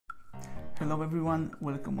Hello everyone,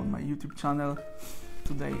 welcome on my YouTube channel.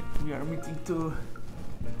 Today we are meeting to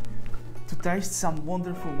taste some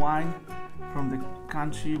wonderful wine from the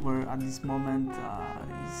country where at this moment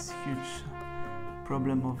is huge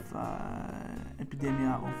problem of epidemic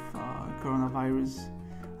of coronavirus.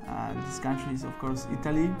 This country is of course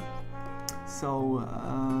Italy. So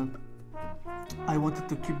I wanted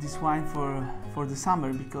to keep this wine for the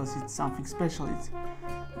summer because it's something special. It's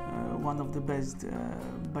one of the best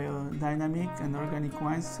biodynamic and organic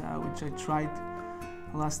wines which I tried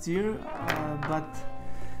last year, but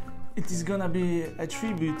it is gonna be a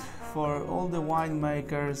tribute for all the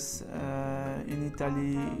winemakers in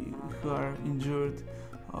Italy who are injured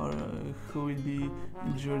or who will be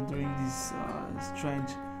injured during this strange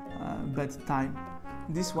bad time.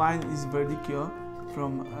 This wine is Verdicchio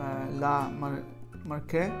from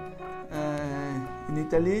Marche in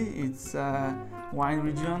Italy. It's a wine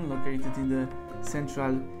region located in the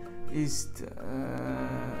central east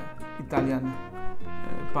Italian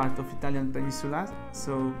part of Italian peninsula.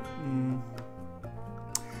 So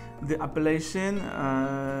the appellation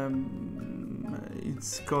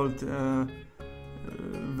it's called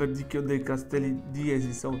Verdicchio dei Castelli di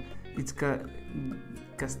Jesi. So it's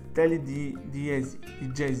Castelli di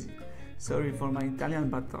Jesi. Sorry for my Italian,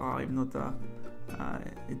 but I'm not a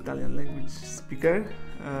Italian language speaker.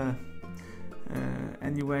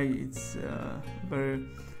 Anyway, it's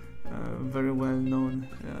very well known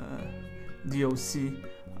DOC,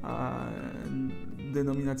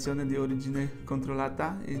 denominazione di origine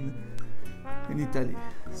controllata in Italy.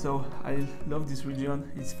 So I love this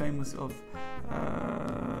region. It's famous of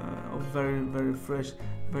very fresh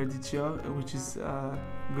Verdicchio, which is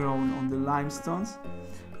grown on the limestones.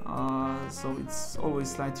 So it's always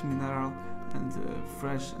slightly mineral and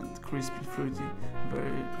fresh and crispy, fruity,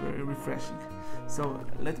 very refreshing. So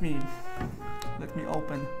let me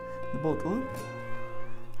open the bottle.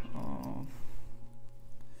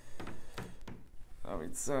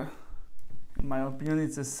 It's in my opinion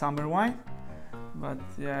it's a summer wine, but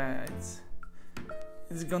yeah,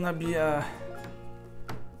 it's gonna be a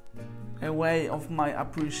way of my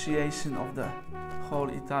appreciation of the whole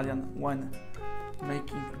Italian wine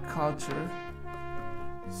making culture.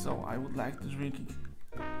 So I would like to drink it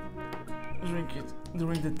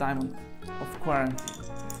during the time of quarantine.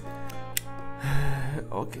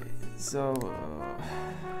 Okay, so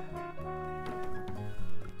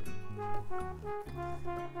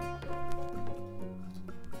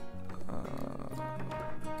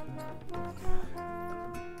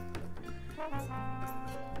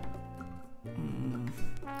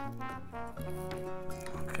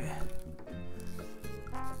okay.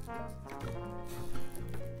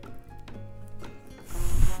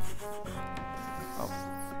 Oh,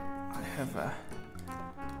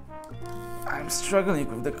 I'm struggling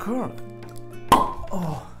with the cork.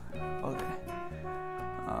 Oh, okay.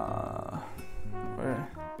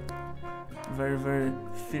 Very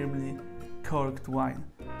firmly corked wine.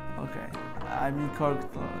 Okay, I mean corked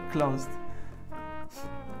closed.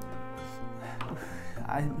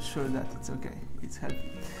 I'm sure that it's okay. It's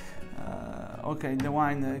healthy. Okay, the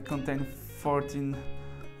wine contains 14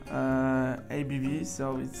 ABV,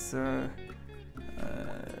 so it's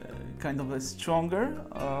kind of a stronger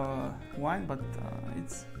wine, but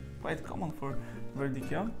it's quite common for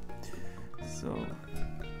Verdicchio. So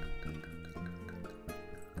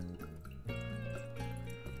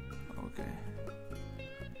okay.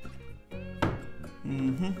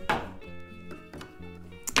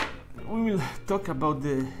 We will talk about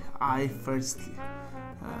the eye firstly.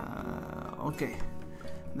 Okay,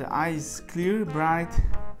 the eye is clear, bright.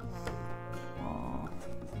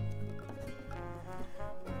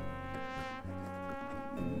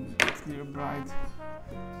 Clear, bright.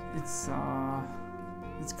 It's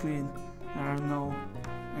clean. There are no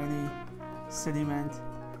any sediment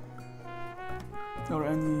or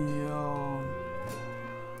any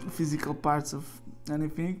physical parts of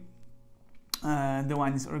anything. The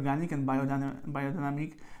wine is organic and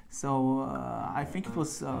biodynamic, so I think it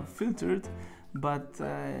was filtered, but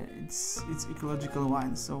it's ecological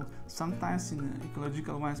wine. So sometimes in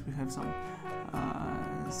ecological wines we have some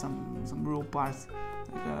raw parts,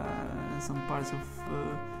 some parts of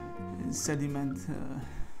sediment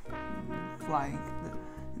flying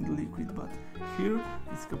in the liquid, but here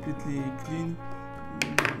it's completely clean.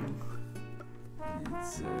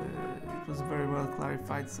 It was very well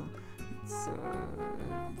clarified, so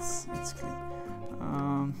it's clean.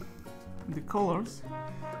 The colors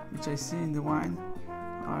which I see in the wine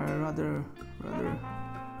are rather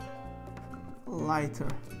lighter.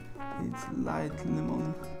 It's light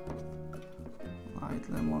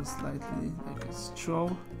lemon, slightly like a straw,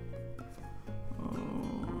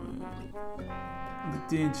 The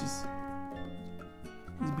tinge is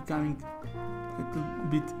becoming a little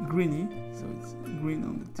bit greeny, so it's green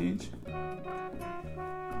on the tinge.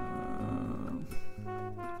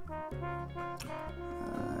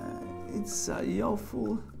 It's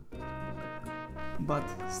youthful but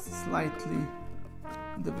slightly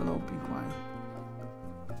developing wine.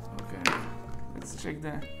 Okay, let's check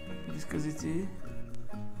the viscosity.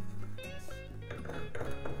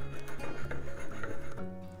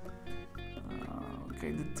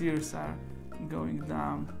 Okay, the tears are going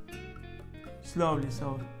down slowly,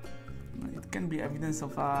 so it can be evidence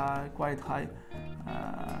of a quite high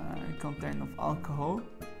content of alcohol,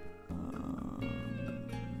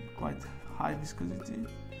 quite high viscosity.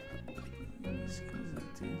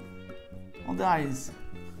 On the eyes,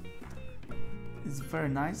 it's very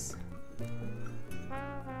nice.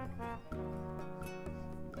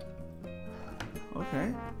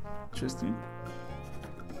 Okay, interesting.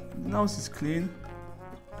 The nose is clean.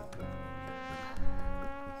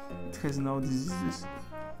 It has no diseases.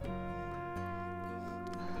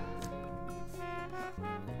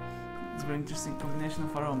 It's a very interesting combination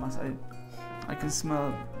of aromas. I can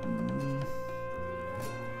smell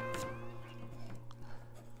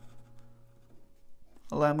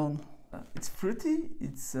lemon. It's fruity.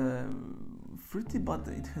 It's fruity, but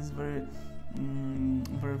it has very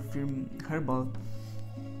firm herbal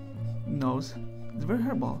nose. It's very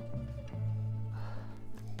herbal.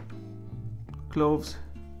 Cloves,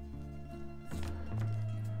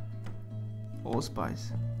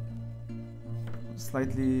 allspice,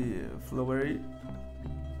 slightly flowery,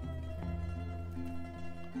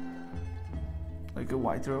 like a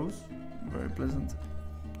white rose. Very pleasant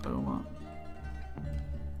aroma.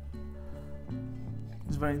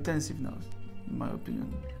 It's very intensive nose, in my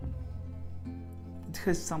opinion. It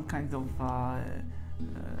has some kind of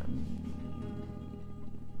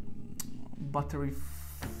buttery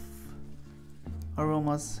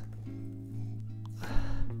aromas.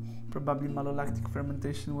 Probably malolactic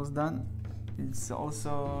fermentation was done. It's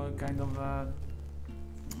also kind of a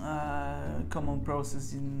common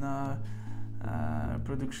process in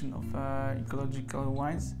production of ecological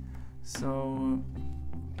wines. So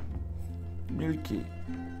milky,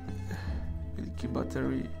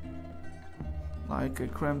 buttery, like a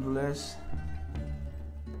creme brulee.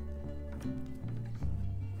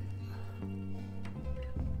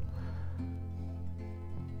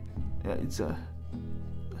 Yeah, it's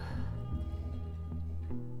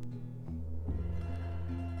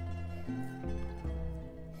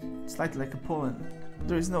slightly like a pollen.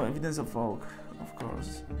 There is no evidence of oak, of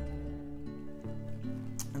course.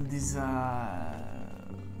 And these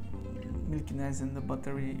milkiness and the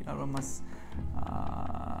buttery aromas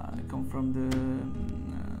come from the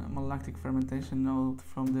malolactic fermentation, not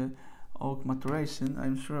from the oak maturation.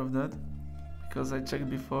 I'm sure of that, because I checked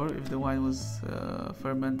before if the wine was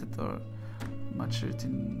fermented or matured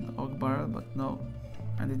in oak barrel, but no.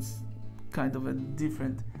 And it's kind of a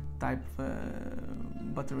different type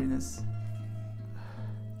butteriness.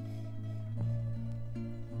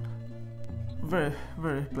 Very,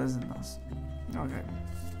 very pleasant nose. Okay.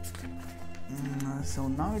 So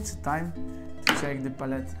now it's time to check the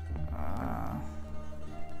palate.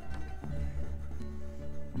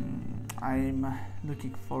 I'm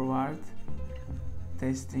looking forward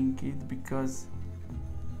tasting it because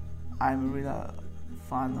I'm a real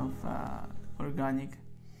fan of organic,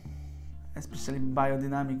 especially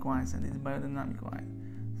biodynamic wines, and it's biodynamic wine.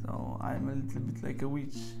 So I'm a little bit like a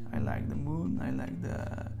witch. I like the moon, I like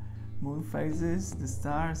the moon phases, the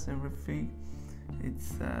stars, everything.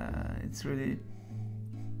 It's really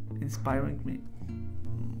inspiring me.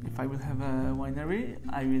 If I will have a winery,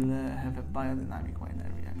 I will have a biodynamic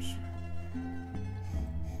winery, I'm sure.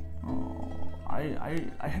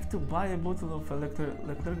 I have to buy a bottle of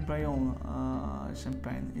Leclerc-Brion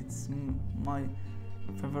champagne. It's my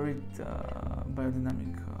favorite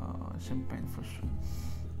biodynamic champagne for sure.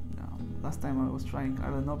 Last time I was trying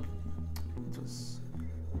Arlenop, it was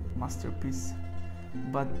masterpiece.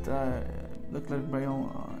 But Leclerc-Brion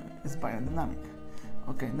is biodynamic.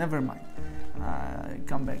 Okay, never mind.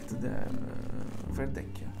 Come back to the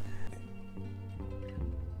Verdicchio.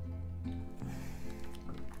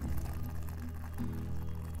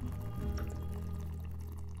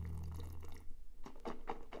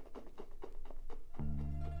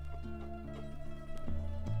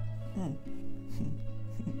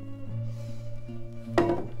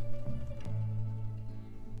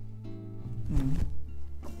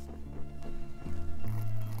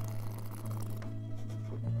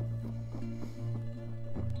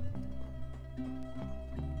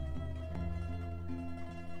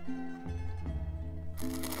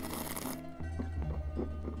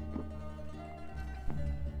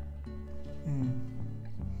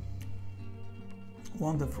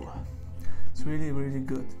 wonderful. It's really, really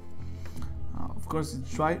good. Of course,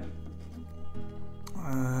 it's dry.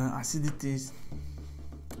 Acidity is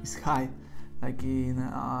high, like in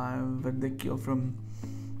Verdicchio from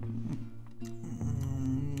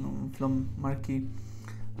Marche.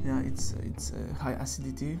 Yeah, it's high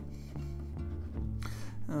acidity.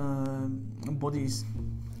 Body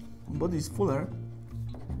is fuller.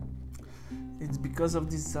 It's because of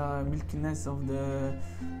this milkiness of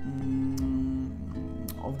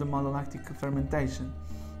the malolactic fermentation.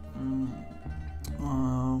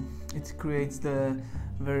 It creates the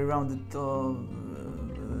very rounded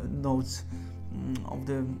notes of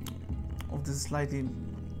the slightly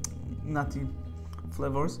nutty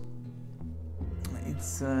flavors.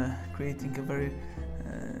 It's creating a very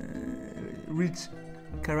rich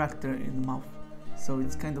character in the mouth, so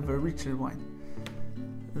it's kind of a richer wine.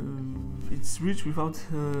 It's rich without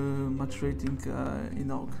maturating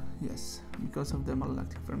in oak, yes, because of the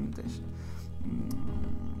malolactic fermentation.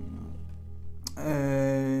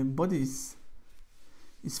 Body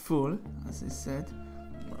is full, as I said.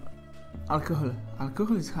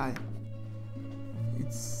 Alcohol is high.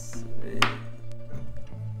 It's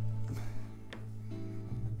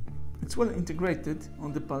well integrated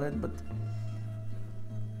on the palate, but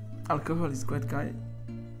alcohol is quite high.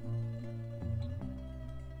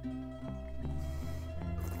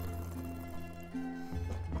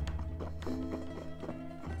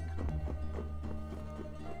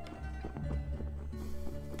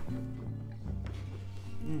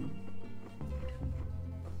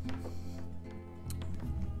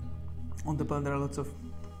 On the palate there are lots of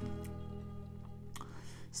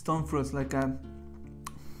stone fruits like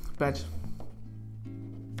patch,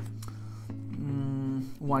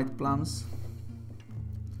 white plums,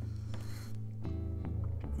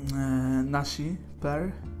 nashi,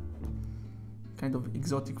 pear, kind of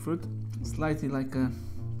exotic fruit, slightly like a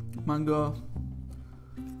mango,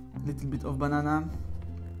 little bit of banana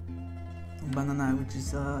which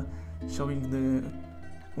is showing the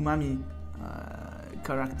umami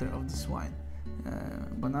character of this wine.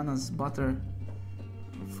 Bananas, butter,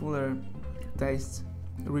 fuller taste,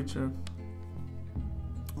 richer.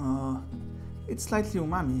 It's slightly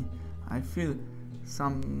umami. I feel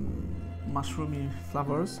some mushroomy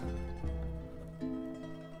flavors.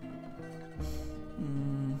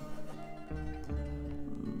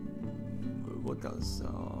 What else?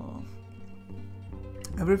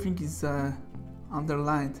 Everything is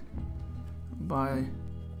underlined by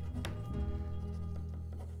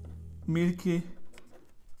milky,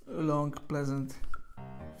 long, pleasant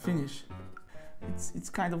finish. It's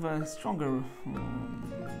kind of a stronger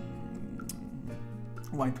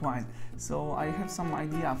white wine, so I have some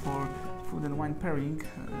idea for food and wine pairing,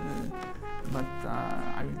 but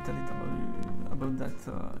I will tell it about that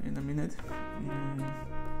in a minute.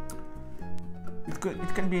 It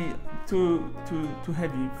can be too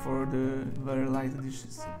heavy for the very light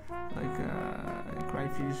dishes, like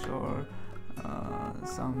crayfish or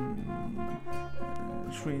some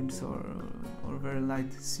shrimps or very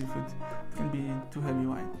light seafood. It can be too heavy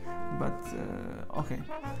wine, but okay.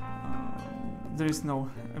 There is no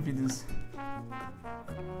evidence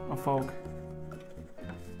of oak.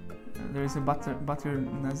 There is a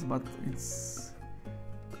butterness, but it's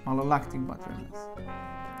malolactic butterness.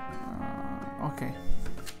 Okay,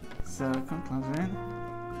 so conclusion.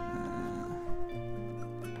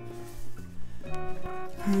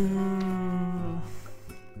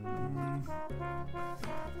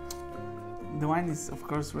 The wine is of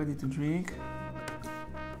course ready to drink.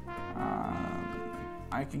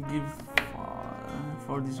 I can give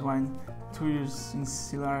for this wine 2 years in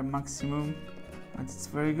cellar maximum, but it's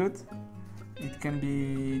very good. It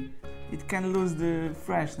can lose the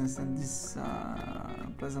freshness and this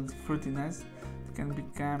pleasant fruitiness. It can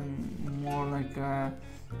become more like a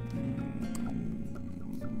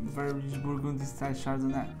very rich Burgundy style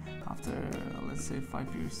Chardonnay after let's say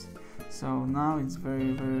 5 years. So now it's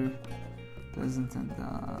very, very pleasant and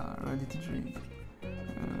ready to drink.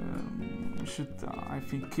 We should, I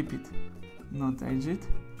think, keep it, not age it.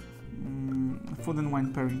 Food and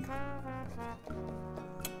wine pairing.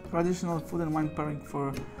 Traditional food and wine pairing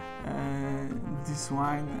for this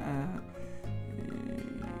wine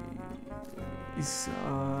is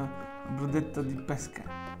Brunetto di Pesca.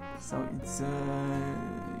 So it's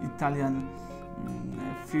Italian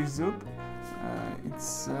fish soup.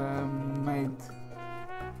 It's made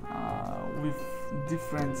with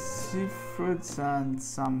different seafoods and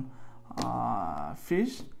some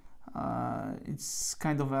fish.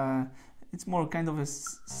 It's more kind of a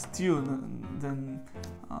stew than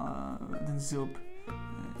soup.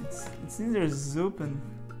 It's neither soup and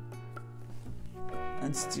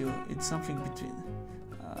and stew. It's something between.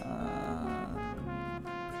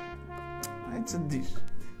 It's a dish.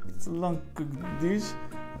 It's a long cooked dish.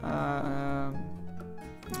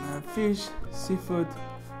 Fish, seafood,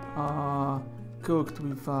 cooked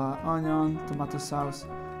with onion, tomato sauce.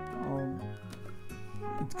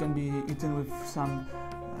 It can be eaten with some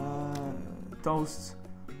toast,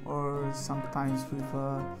 or sometimes with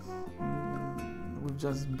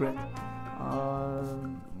just bread.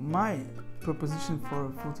 My proposition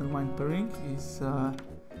for fruit and wine pairing is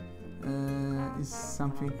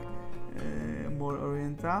something more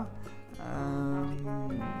oriental.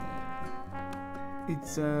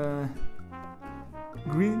 It's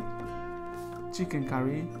green chicken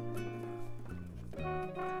curry,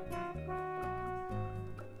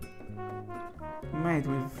 made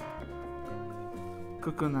with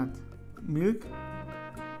coconut milk,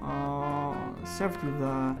 served with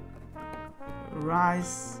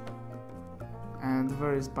rice and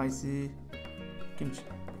very spicy kimchi.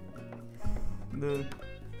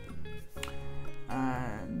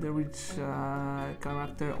 The rich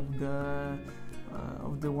character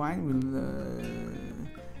of the wine will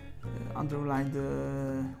underline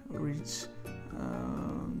the rich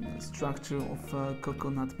structure of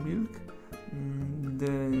coconut milk.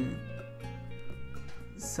 The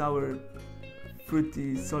sour,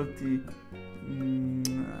 fruity, salty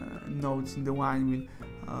notes in the wine will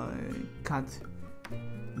cut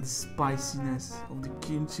the spiciness of the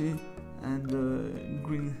kimchi, and the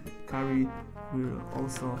green curry will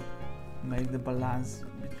also make the balance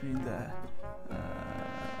between the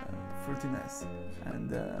fruitiness and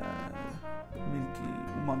the milky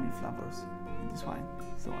umami flavors in this wine.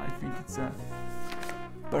 So I think it's a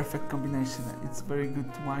perfect combination. It's very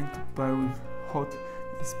good wine to pair with hot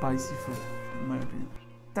and spicy food, in my opinion.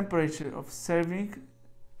 Temperature of serving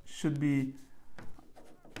should be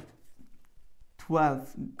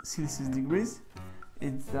 12 Celsius degrees.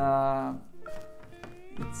 It's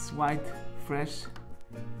white, fresh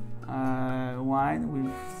wine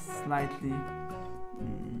with slightly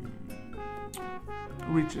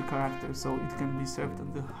richer character, so it can be served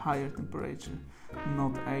at the higher temperature,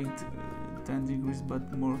 not 8-10 degrees,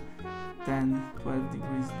 but more 10-12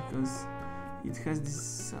 degrees, because it has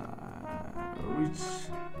this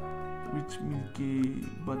rich milky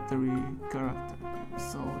buttery character,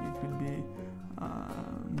 so it will be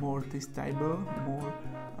more tastable,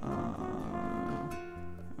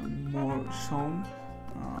 more shown,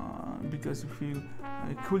 because if you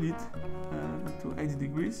cool it to 80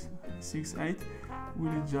 degrees, 6-8,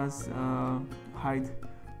 will just hide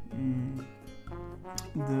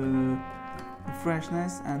the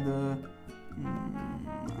freshness and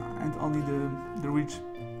only the rich,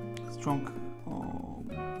 strong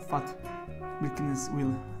fat milkiness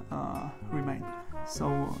will remain. So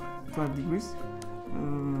 12 degrees.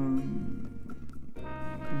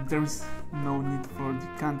 There is no need for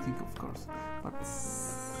decanting, of course, but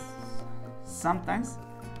sometimes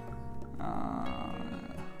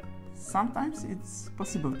it's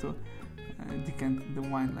possible to decant the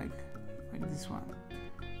wine like this one,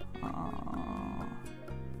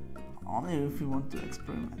 only if you want to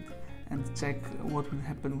experiment and check what will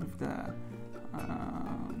happen with the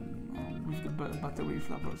buttery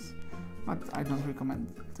flavors, but I don't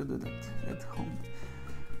recommend to do that at home.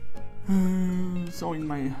 So in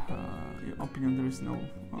my opinion, there is no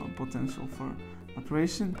potential for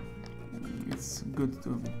maturation. It's good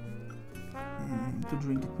to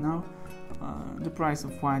drink it now. The price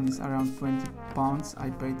of wine is around £20. I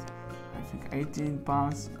paid, I think,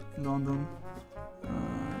 £18 in London.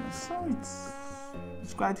 So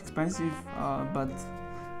it's quite expensive, but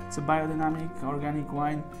it's a biodynamic, organic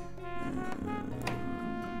wine.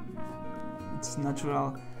 It's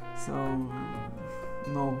natural, so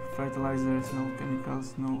no fertilizers, no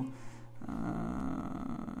chemicals, no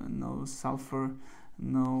sulfur,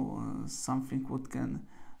 no something what can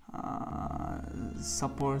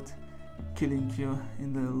support killing you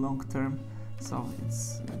in the long term. So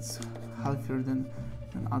it's healthier than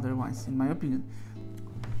other wines, in my opinion.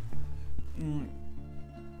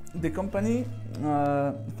 The company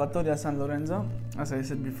Fattoria San Lorenzo, as I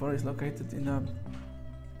said before, is located in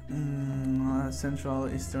central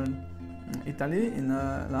eastern Italy, in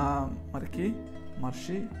Marche.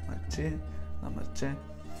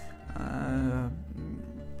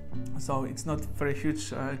 So it's not very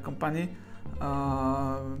huge company.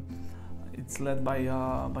 It's led by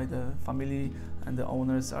the family, and the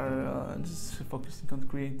owners are just focusing on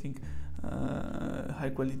creating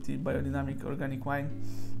high quality biodynamic organic wine.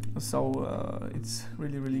 So it's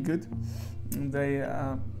really good. They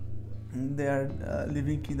are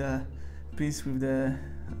living in a peace with the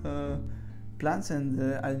plants and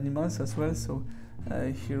animals as well. So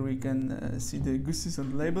here we can see the gooses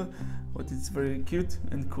on the label, but it's very cute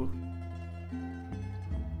and cool.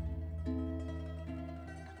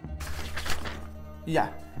 Yeah,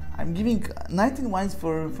 I'm giving 19 wines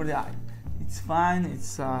for the eye. It's fine,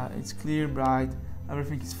 it's clear, bright,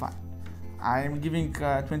 everything is fine. I'm giving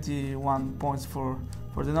 21 points for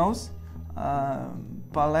the nose.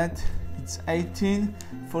 Palette, it's 18.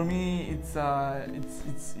 For me, it's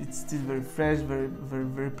still very fresh,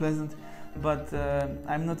 very pleasant. But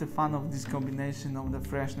I'm not a fan of this combination of the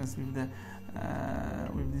freshness with the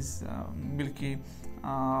with this milky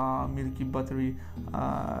buttery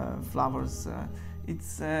flavors.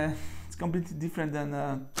 It's completely different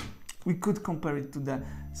than we could compare it to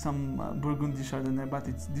some Burgundy Chardonnay, but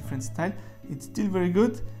it's different style. It's still very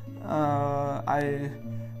good.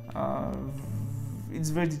 It's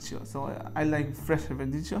Verdicchio, so I like fresher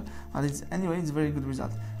Verdicchio, but it's very good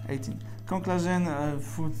result. 18. Conclusion: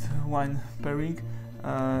 food wine pairing,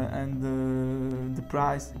 and the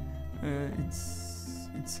price,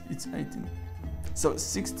 it's 18. So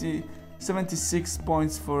 76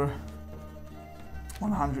 points for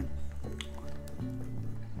 100.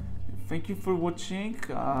 Thank you for watching.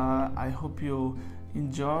 I hope you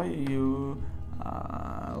enjoy, you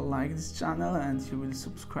like this channel, and you will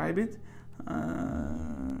subscribe it.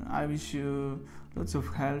 I wish you lots of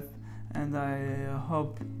health, and I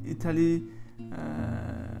hope Italy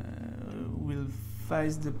will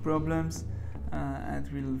face the problems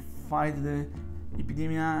and will fight the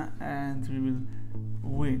epidemic, and we will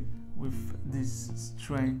win with this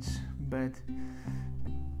strange bad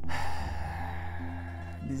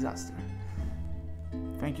disaster.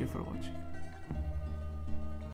 Thank you for watching.